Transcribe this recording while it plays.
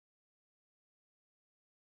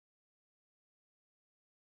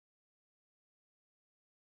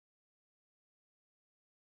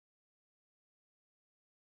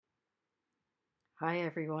Hi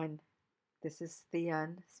everyone, this is the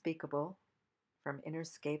Unspeakable from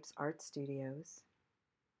Innerscapes Art Studios.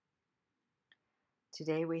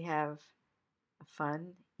 Today we have a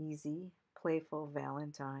fun, easy, playful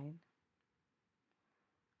Valentine.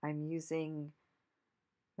 I'm using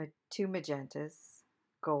two magentas,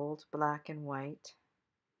 gold, black, and white.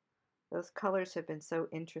 Those colors have been so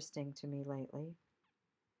interesting to me lately.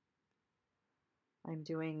 I'm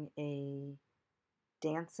doing a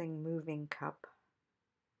dancing, moving cup.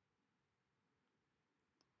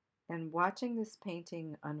 And watching this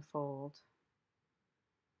painting unfold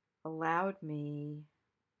allowed me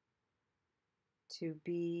to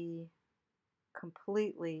be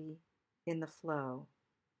completely in the flow.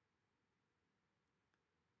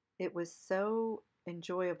 It was so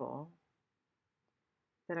enjoyable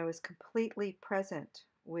that I was completely present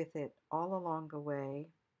with it all along the way,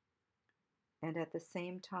 and at the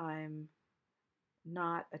same time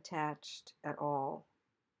not attached at all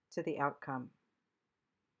to the outcome.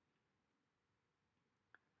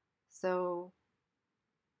 So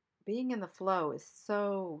being in the flow is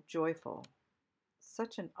so joyful,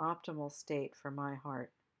 such an optimal state for my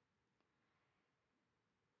heart.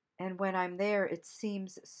 And when I'm there, it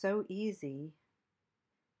seems so easy.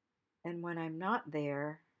 And when I'm not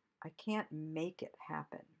there, I can't make it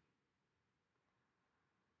happen.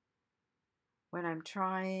 When I'm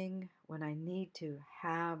trying, when I need to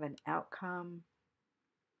have an outcome.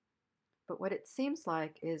 But what it seems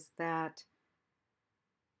like is that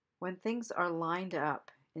when things are lined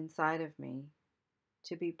up inside of me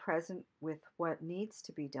to be present with what needs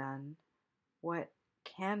to be done, what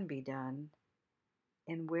can be done,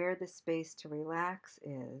 and where the space to relax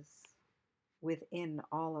is within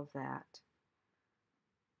all of that,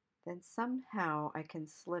 then somehow I can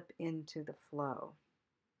slip into the flow.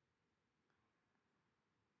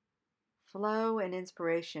 Flow and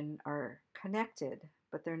inspiration are connected,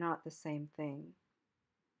 but they're not the same thing.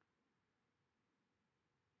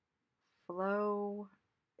 Flow,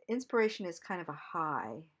 inspiration is kind of a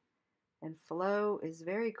high, and flow is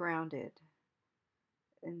very grounded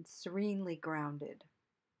and serenely grounded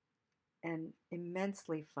and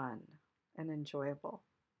immensely fun and enjoyable.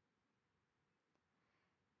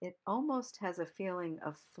 It almost has a feeling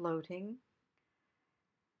of floating,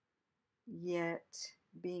 yet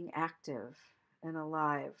being active and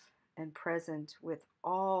alive and present with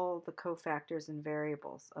all the cofactors and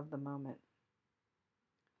variables of the moment.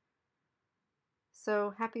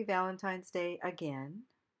 So happy Valentine's Day again.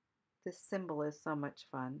 This symbol is so much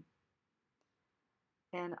fun.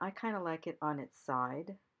 And I kind of like it on its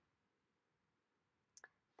side.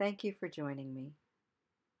 Thank you for joining me.